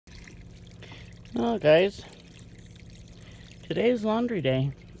Well, guys, today's laundry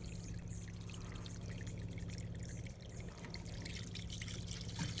day.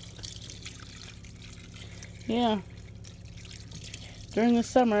 Yeah, during the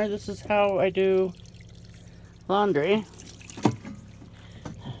summer, this is how I do laundry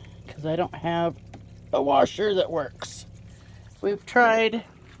because I don't have a washer that works. We've tried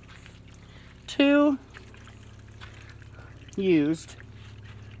 2 used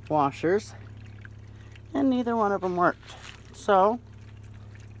washers and neither one of them worked. So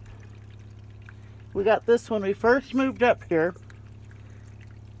we got this when we first moved up here,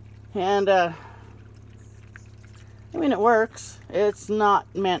 and I mean, it works. It's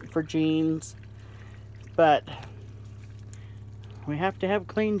not meant for jeans, but we have to have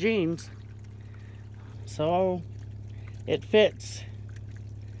clean jeans. So it fits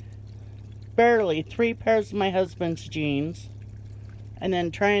barely 3 pairs of my husband's jeans, and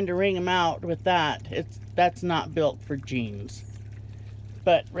then trying to wring them out with that's not built for jeans.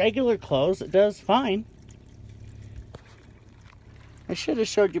 But regular clothes, it does fine. I should have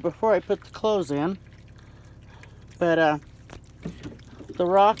showed you before I put the clothes in, but the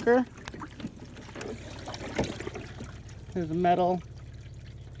rocker, there's a metal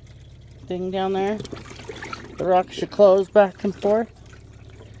thing down there. The rocker should close back and forth.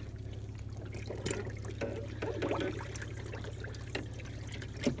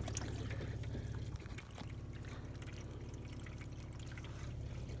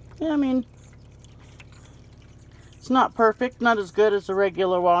 Yeah, I mean, it's not perfect, not as good as a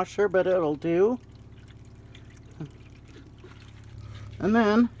regular washer, but it'll do. And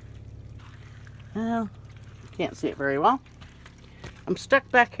then, well, can't see it very well. I'm stuck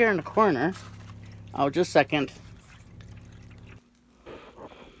back here in the corner. Oh, just a second.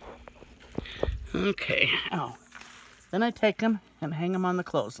 Okay, oh. Then I take them and hang them on the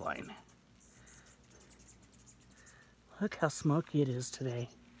clothesline. Look how smoky it is today.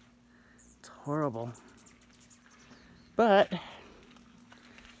 It's horrible. But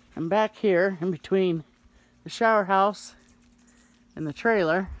I'm back here in between the shower house and the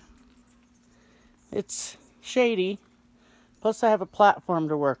trailer. It's shady. Plus I have a platform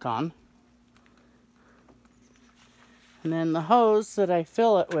to work on. And then the hose that I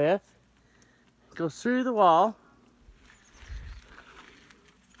fill it with goes through the wall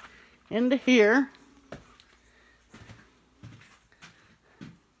into here,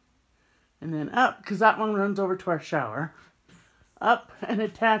 and then up, because that one runs over to our shower, up and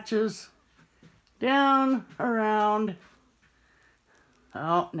attaches down around,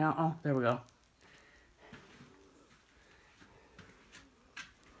 there we go,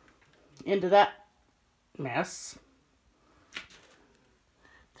 into that mess,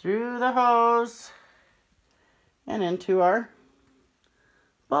 through the hose and into our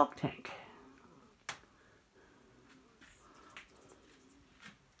bulk tank.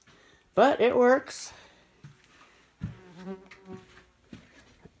 But it works.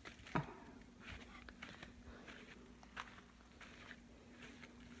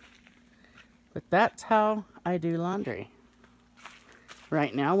 But that's how I do laundry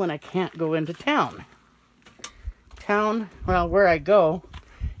right now when I can't go into town. Well, where I go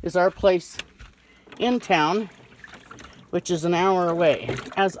is our place in town, which is an hour away.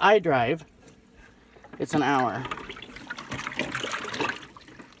 As I drive, it's an hour.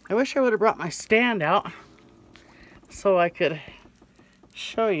 I wish I would have brought my stand out so I could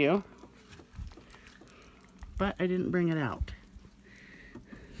show you, but I didn't bring it out.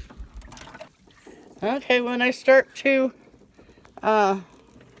 Okay, when I start to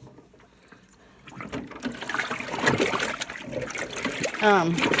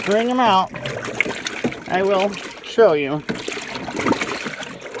bring them out, I will show you.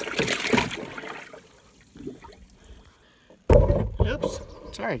 Oops,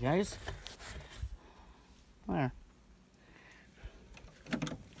 sorry guys. There.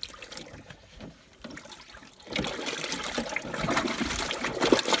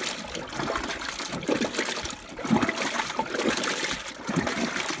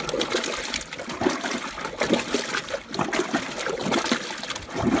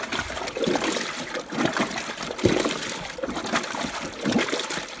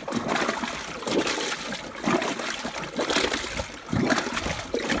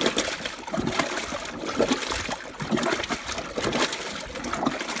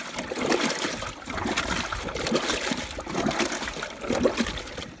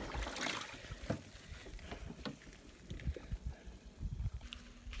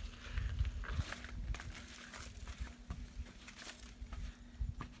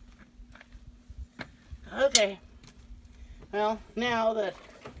 Okay, well, now that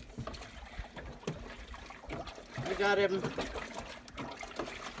got him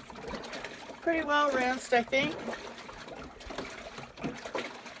pretty well rinsed, I think.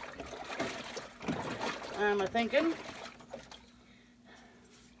 I'm thinking,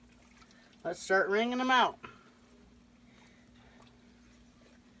 let's start wringing them out.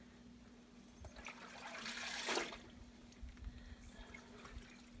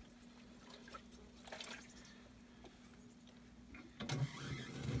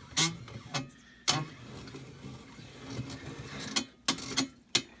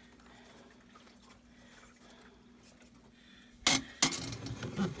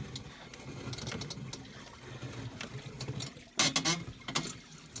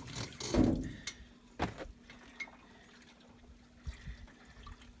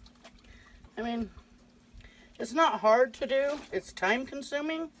 I mean, it's not hard to do, it's time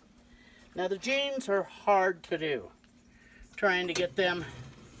consuming. Now the jeans are hard to do, trying to get them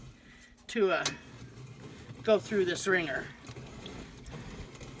to go through this wringer.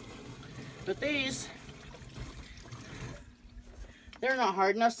 But these, they're not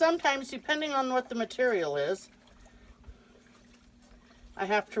hard. Now sometimes, depending on what the material is, I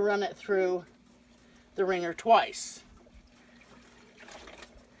have to run it through the wringer twice.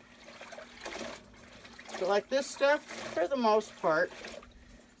 But like this stuff, for the most part,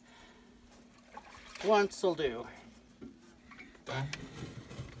 once will do.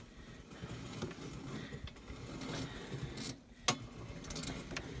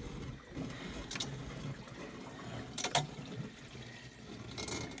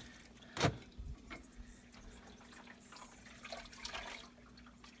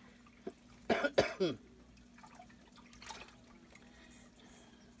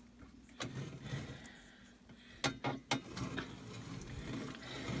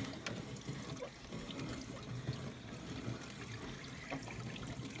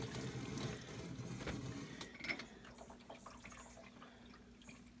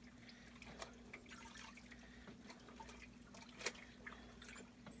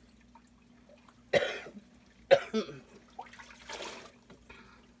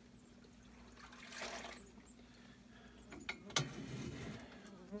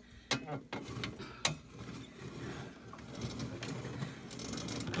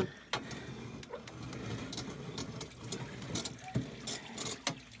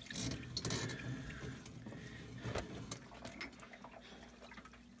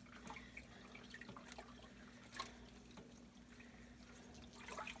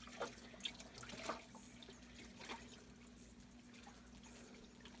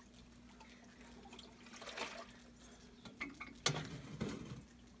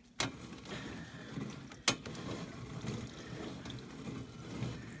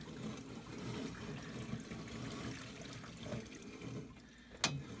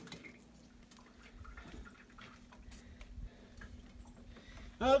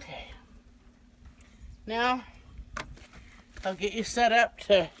 Okay, now I'll get you set up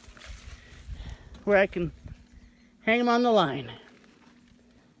to where I can hang them on the line.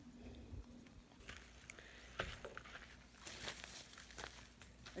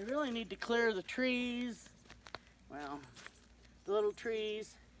 I really need to clear the trees, well, the little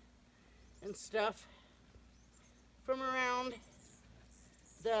trees and stuff from around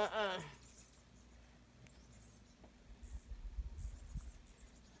the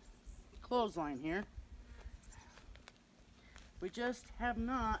clothesline here. We just have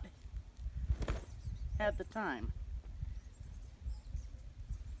not had the time.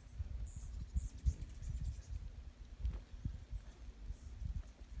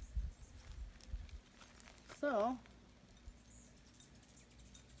 So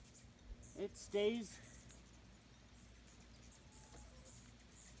it stays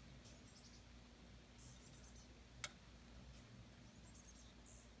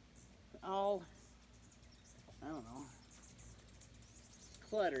all, I don't know,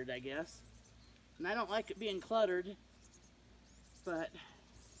 cluttered, I guess. And I don't like it being cluttered, but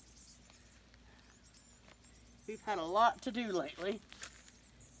we've had a lot to do lately.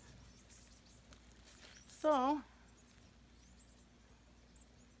 So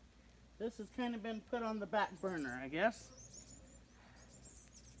this has kind of been put on the back burner, I guess.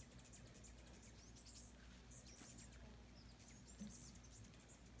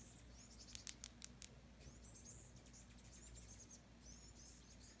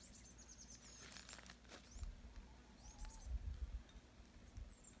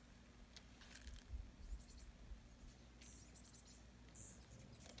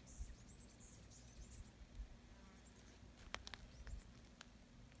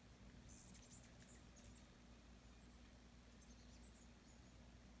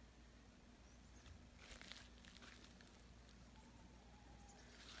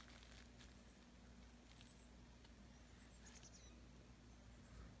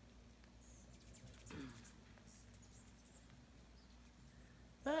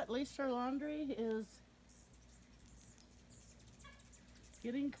 But at least our laundry is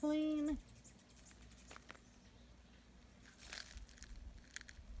getting clean.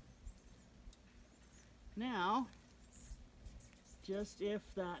 Now, just if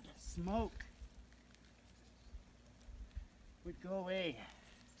that smoke would go away.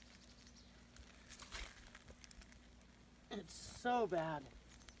 It's so bad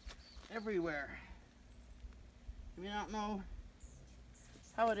everywhere. I mean, I don't know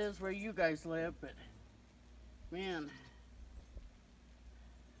how it is where you guys live, but man,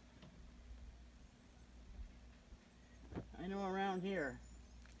 I know around here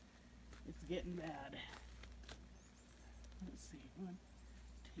it's getting bad. Let's see, 1,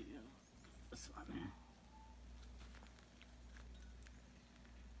 2, this one.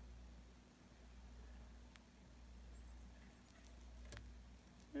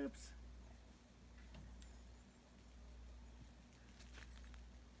 Oops.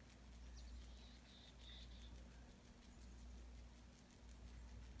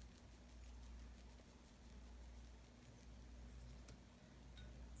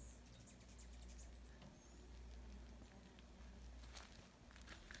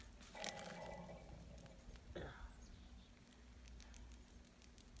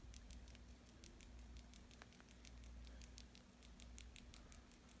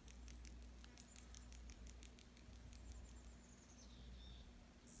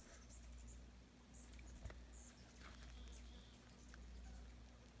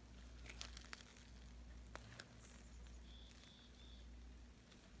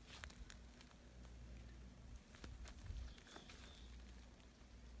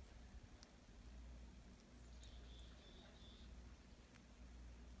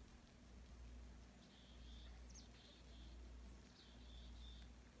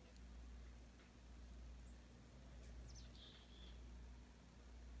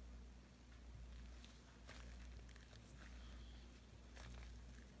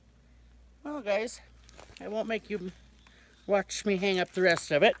 Well, guys, I won't make you watch me hang up the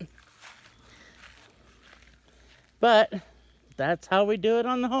rest of it. But that's how we do it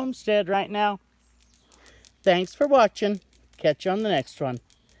on the homestead right now. Thanks for watching. Catch you on the next one.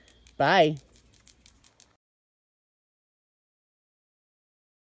 Bye.